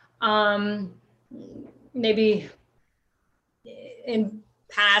way. Maybe in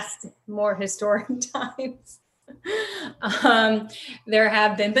past more historic times there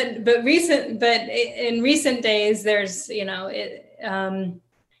have been, but in recent days there's we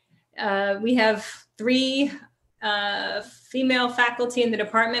have 3 female faculty in the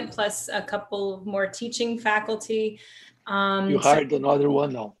department plus a couple more teaching faculty. You hired another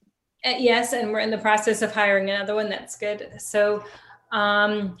one now. Yes, and we're in the process of hiring another one. That's good. So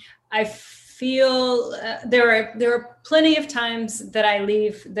I feel there are plenty of times that I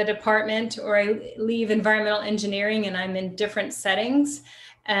leave the department or I leave environmental engineering and I'm in different settings.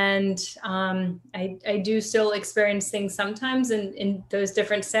 And I do still experience things sometimes in those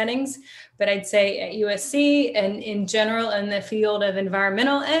different settings. But I'd say at USC and in general in the field of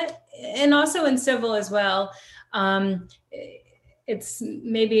environmental and also in civil as well, it's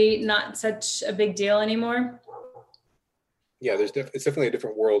maybe not such a big deal anymore. Yeah, it's definitely a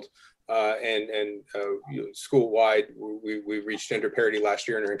different world. School-wide, we reached gender parity last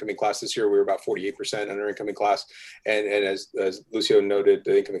year in our incoming class. This year, we were about 48% in our incoming class. And as Lucio noted,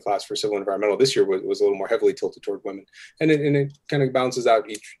 the incoming class for civil and environmental this year was a little more heavily tilted toward women. And it kind of balances out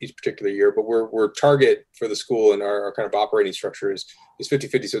each particular year. But we're target for the school and our kind of operating structure is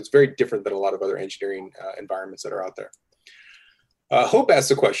 50-50. So it's very different than a lot of other engineering environments that are out there. Hope asked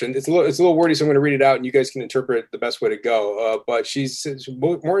a question. It's a little wordy, so I'm going to read it out, and you guys can interpret the best way to go. But she's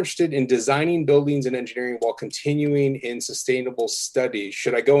more interested in designing buildings and engineering while continuing in sustainable studies.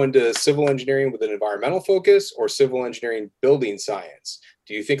 Should I go into civil engineering with an environmental focus or civil engineering building science?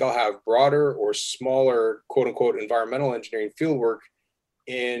 Do you think I'll have broader or smaller, quote unquote, environmental engineering fieldwork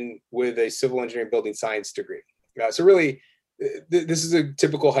with a civil engineering building science degree? So really, this is a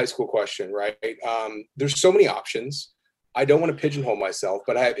typical high school question, right? There's so many options. I don't want to pigeonhole myself,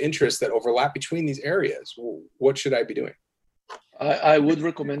 but I have interests that overlap between these areas. What should I be doing? I would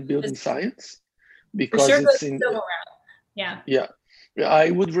recommend building science because it's in. Yeah.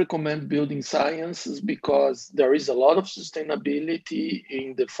 I would recommend building sciences because there is a lot of sustainability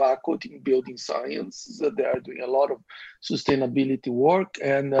in the faculty in building sciences. They are doing a lot of sustainability work,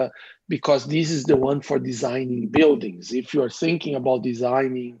 and because this is the one for designing buildings. If you are thinking about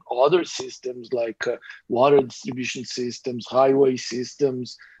designing other systems like water distribution systems, highway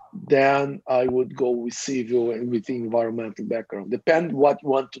systems, then I would go with civil and with the environmental background. Depend what you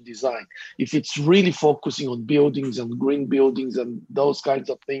want to design. If it's really focusing on buildings and green buildings and those kinds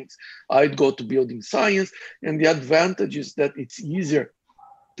of things, I'd go to building science. And the advantage is that it's easier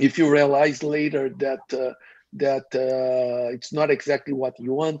if you realize later that it's not exactly what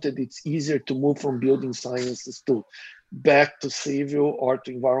you wanted. It's easier to move from building sciences to back to civil or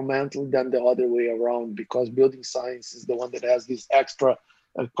to environmental than the other way around, because building science is the one that has this extra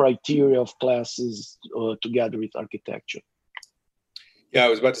criteria of classes together with architecture. Yeah, I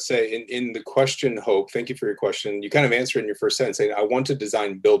was about to say in the question, Hope, thank you for your question. You kind of answered in your first sentence saying, I want to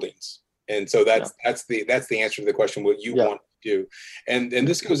design buildings. And so that's the answer to the question, what you want to do. And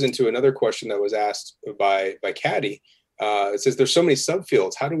this goes into another question that was asked by Caddy. It says there's so many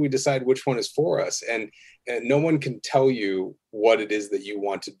subfields. How do we decide which one is for us? And no one can tell you what it is that you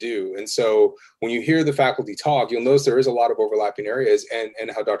want to do. And so when you hear the faculty talk, you'll notice there is a lot of overlapping areas.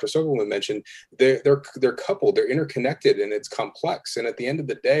 And how Dr. Sobelman mentioned, they're coupled, they're interconnected, and it's complex. And at the end of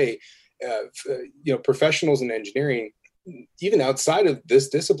the day, professionals in engineering, even outside of this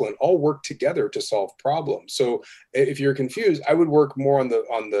discipline, all work together to solve problems. So if you're confused, I would work more on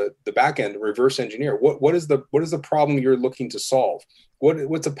the back end, reverse engineer. What is the problem you're looking to solve?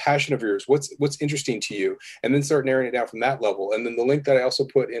 What's a passion of yours? What's interesting to you? And then start narrowing it down from that level. And then the link that I also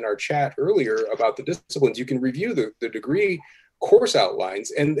put in our chat earlier about the disciplines, you can review the degree course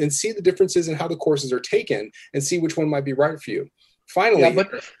outlines and see the differences in how the courses are taken and see which one might be right for you. Finally,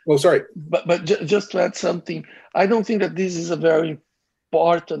 but just to add something, I don't think that this is a very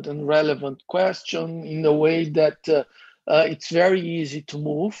important and relevant question in the way that it's very easy to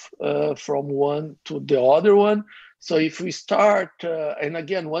move from one to the other one. So if we start, and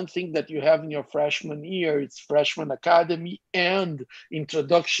again, one thing that you have in your freshman year, it's freshman academy and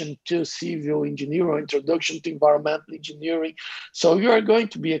introduction to civil engineering, or introduction to environmental engineering. So you are going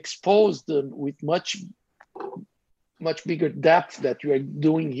to be exposed with much bigger depth that you are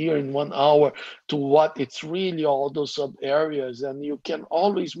doing here in 1 hour to what it's really all those sub areas, and you can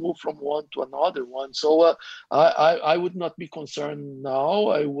always move from one to another one. So I would not be concerned now.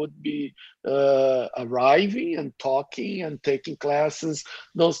 I would be arriving and talking and taking classes.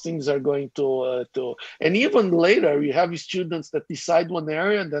 Those things are going to and even later you have students that decide one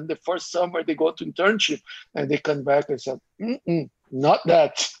area, and then the first summer they go to internship and they come back and say, not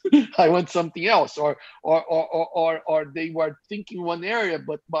that. I want something else, or they were thinking one area,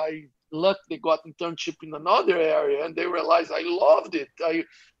 but by luck they got internship in another area and they realized I loved it.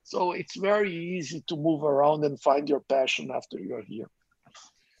 So it's very easy to move around and find your passion after you're here.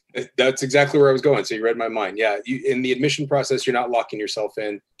 That's exactly where I was going. So you read my mind. Yeah, in the admission process, you're not locking yourself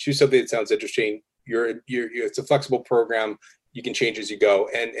in. Choose something that sounds interesting. It's a flexible program. You can change as you go.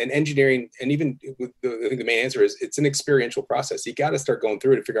 And engineering, and even I think the main answer is it's an experiential process. You got to start going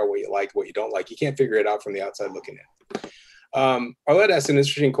through it to figure out what you like, what you don't like. You can't figure it out from the outside looking in. Arlette asked an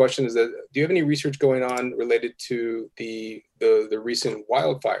interesting question: is that do you have any research going on related to the recent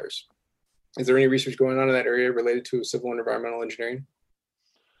wildfires? Is there any research going on in that area related to civil and environmental engineering?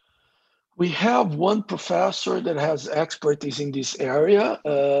 We have one professor that has expertise in this area.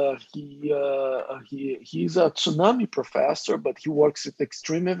 He's a tsunami professor, but he works with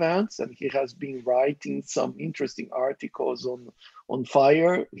extreme events, and he has been writing some interesting articles on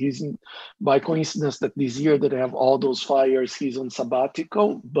fire. He's by coincidence that this year that I have all those fires, he's on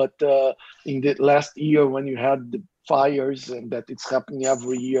sabbatical. But in the last year, when you had the fires, and that it's happening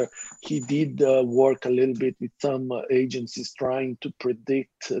every year, he did work a little bit with some agencies trying to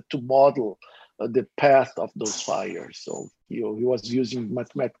predict, to model the path of those fires. So he was using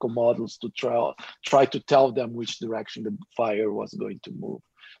mathematical models to try to tell them which direction the fire was going to move.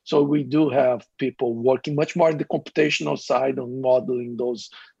 So we do have people working much more on the computational side on modeling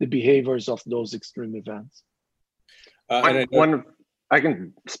the behaviors of those extreme events. I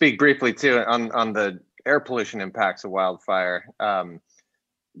can speak briefly too on the air pollution impacts of wildfire.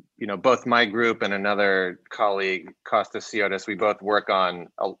 Both my group and another colleague, Kostas Siotis, we both work on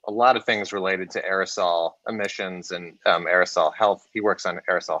a lot of things related to aerosol emissions and aerosol health. He works on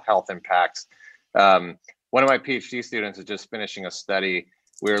aerosol health impacts. One of my PhD students is just finishing a study.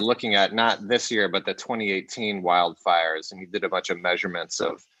 We were looking at not this year, but the 2018 wildfires, and he did a bunch of measurements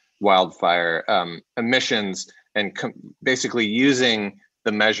of wildfire emissions and basically using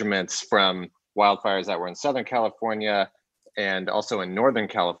the measurements from wildfires that were in Southern California and also in Northern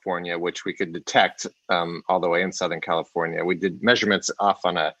California, which we could detect all the way in Southern California. We did measurements off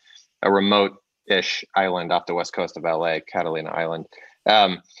on a remote-ish island off the west coast of LA, Catalina Island,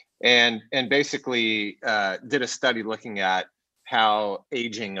 and basically did a study looking at how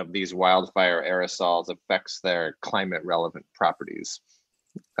aging of these wildfire aerosols affects their climate-relevant properties.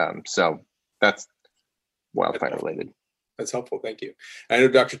 So that's wildfire related. That's helpful. Thank you. I know,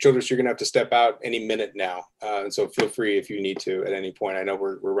 Dr. Childress, you're going to have to step out any minute now. And so feel free if you need to at any point. I know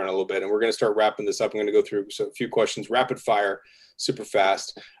we're running a little bit, and we're going to start wrapping this up. I'm going to go through a few questions, rapid fire, super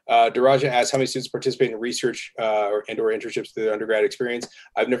fast. Daraja asks, how many students participate in research or internships through their undergrad experience?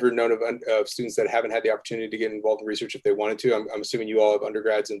 I've never known of students that haven't had the opportunity to get involved in research if they wanted to. I'm assuming you all have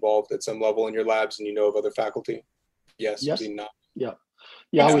undergrads involved at some level in your labs, and you know of other faculty? Yes. Not. Yeah.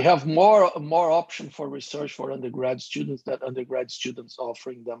 Yeah, we have more option for research for undergrad students than undergrad students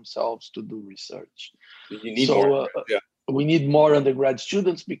offering themselves to do research. You need more. We need more undergrad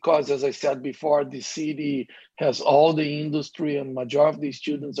students because, as I said before, the city has all the industry, and majority of these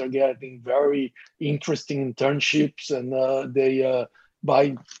students are getting very interesting internships, and they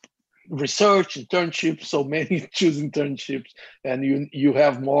by research internships, so many choose internships, and you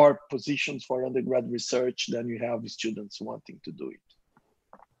have more positions for undergrad research than you have students wanting to do it.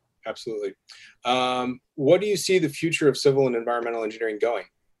 Absolutely. What do you see the future of civil and environmental engineering going?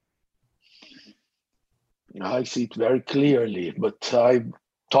 I see it very clearly, but I'm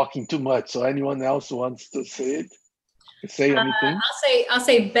talking too much. So anyone else wants to say it? Say anything? I'll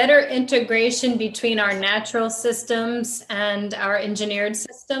say better integration between our natural systems and our engineered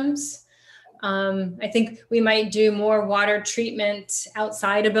systems. I think we might do more water treatment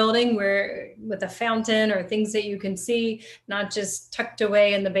outside a building where with a fountain or things that you can see, not just tucked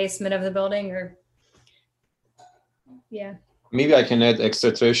away in the basement of the building yeah. Maybe I can add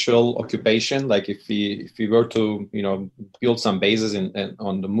extraterrestrial occupation. Like if we were to, build some bases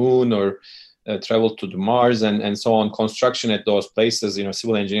on the moon or travel to the Mars and so on, construction at those places,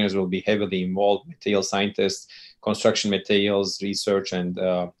 civil engineers will be heavily involved, material scientists, construction materials, research, and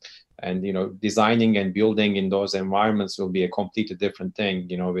designing and building in those environments will be a completely different thing,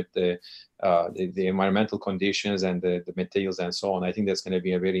 with the environmental conditions and the materials and so on. I think that's going to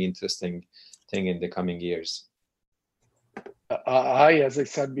be a very interesting thing in the coming years. As I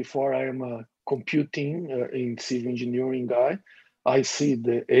said before, I am a computing in civil engineering guy. I see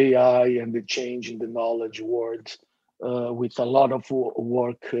the AI and the change in the knowledge world with a lot of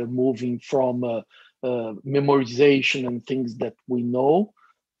work moving from memorization and things that we know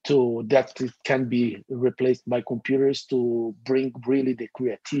to that it can be replaced by computers to bring really the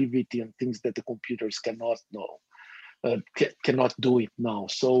creativity and things that the computers cannot do it now.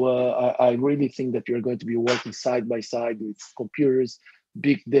 So I really think that you're going to be working side by side with computers,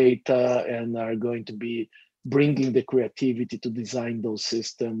 big data, and are going to be bringing the creativity to design those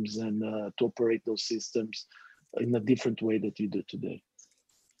systems and to operate those systems in a different way that you do today.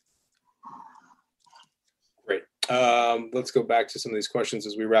 Great. Let's go back to some of these questions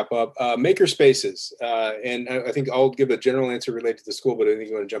as we wrap up. Maker spaces, and I think I'll give a general answer related to the school, but I think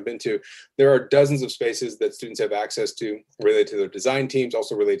you want to jump into. There are dozens of spaces that students have access to related to their design teams,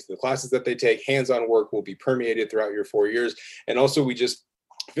 also related to the classes that they take. Hands-on work will be permeated throughout your 4 years. And also we just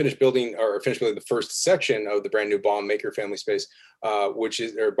finished building the first section of the brand new BOM Maker Family Space,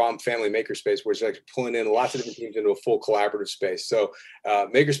 BOM Family Maker Space, which is actually pulling in lots of different teams into a full collaborative space. So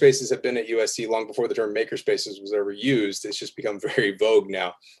maker spaces have been at USC long before the term maker spaces was ever used. It's just become very vogue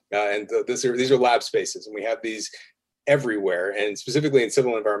now. These are lab spaces, and we have these everywhere. And specifically in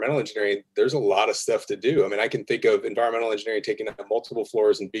civil and environmental engineering, there's a lot of stuff to do. I mean, I can think of environmental engineering taking up multiple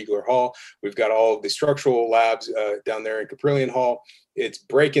floors in Beagler Hall. We've got all of the structural labs down there in Caprillion Hall. It's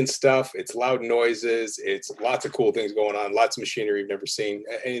breaking stuff. It's loud noises. It's lots of cool things going on. Lots of machinery you've never seen.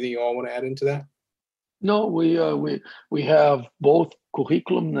 Anything you all want to add into that? No, we have both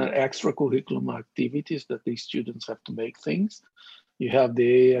curriculum and extracurriculum activities that the students have to make things. You have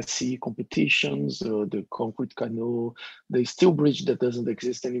the ASC competitions, the concrete canoe, the steel bridge that doesn't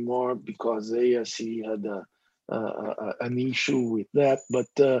exist anymore because ASC had an issue with that.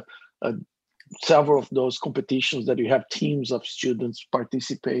 But several of those competitions that you have teams of students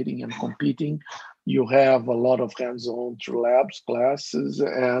participating and competing, you have a lot of hands-on through labs, classes,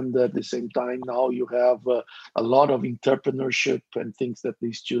 and at the same time now you have a lot of entrepreneurship and things that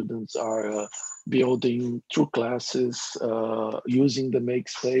these students are building through classes, using the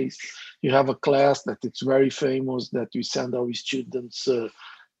Makespace. You have a class that it's very famous that we send our students to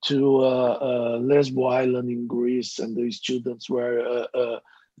Lesbo Island in Greece, and the students were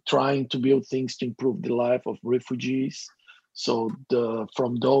trying to build things to improve the life of refugees. So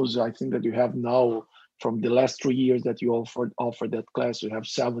from those, I think that you have now, from the last 3 years that you offered that class, you have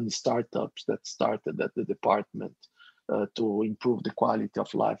 7 startups that started at the department to improve the quality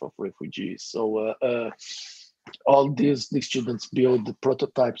of life of refugees. So all these students build the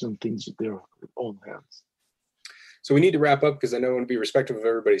prototypes and things with their own hands. So we need to wrap up because I know I want to be respectful of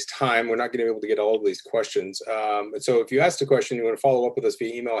everybody's time. We're not going to be able to get all of these questions. And so if you asked a question, you want to follow up with us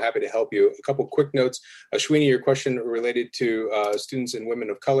via email, happy to help you. A couple quick notes. Shwini, your question related to students and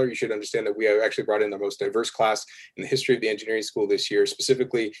women of color. You should understand that we have actually brought in the most diverse class in the history of the engineering school this year,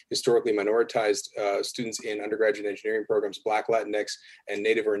 specifically historically minoritized students in undergraduate engineering programs. Black, Latinx, and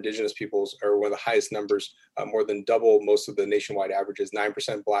Native or Indigenous peoples are one of the highest numbers, more than double most of the nationwide averages,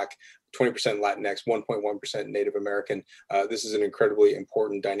 9% Black, 20% Latinx, 1.1% Native American. This is an incredibly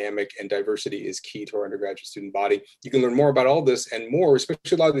important dynamic, and diversity is key to our undergraduate student body. You can learn more about all this and more,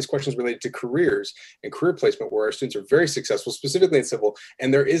 especially a lot of these questions related to careers and career placement, where our students are very successful, specifically in civil,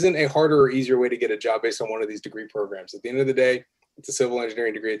 and there isn't a harder or easier way to get a job based on one of these degree programs. At the end of the day, it's a civil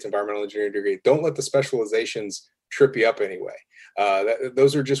engineering degree, it's an environmental engineering degree. Don't let the specializations trip you up anyway.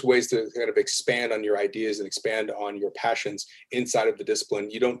 Those are just ways to kind of expand on your ideas and expand on your passions inside of the discipline.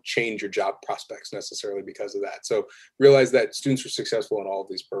 You don't change your job prospects necessarily because of that. So realize that students are successful in all of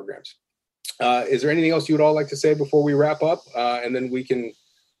these programs. Is there anything else you would all like to say before we wrap up, and then we can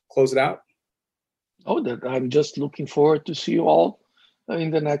close it out? Oh, that I'm just looking forward to see you all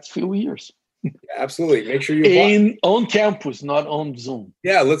in the next few years. Yeah, absolutely. Make sure you on campus, not on Zoom.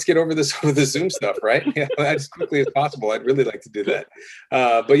 Yeah, let's get over this with the Zoom stuff, right? Yeah, as quickly as possible. I'd really like to do that.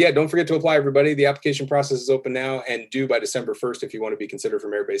 But yeah, don't forget to apply, everybody. The application process is open now and due by December 1st if you want to be considered for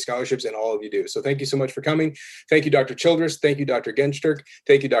merit-based scholarships, and all of you do. So thank you so much for coming. Thank you, Dr. Childress. Thank you, Dr. Genshturk.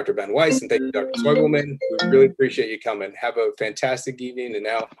 Thank you, Dr. Van Weiss, and thank you, Dr. Swigelman. We really appreciate you coming. Have a fantastic evening. And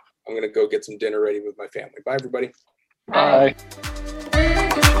now I'm going to go get some dinner ready with my family. Bye, everybody. Bye.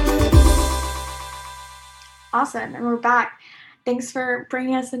 Awesome, and we're back. Thanks for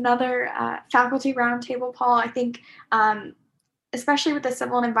bringing us another faculty roundtable, Paul. I think, especially with the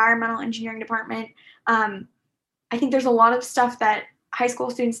Civil and Environmental Engineering department, I think there's a lot of stuff that high school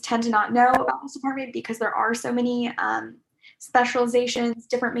students tend to not know about this department because there are so many specializations,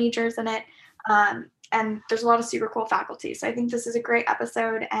 different majors in it, and there's a lot of super cool faculty. So I think this is a great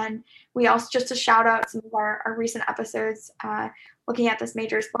episode, and we also, just to shout out some of our recent episodes looking at this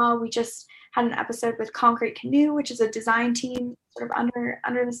major as well, we just had an episode with Concrete Canoe, which is a design team sort of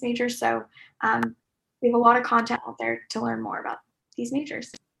under this major. So we have a lot of content out there to learn more about these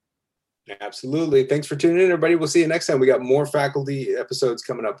majors. Absolutely. Thanks for tuning in, everybody. We'll see you next time. We got more faculty episodes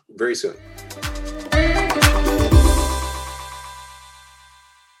coming up very soon.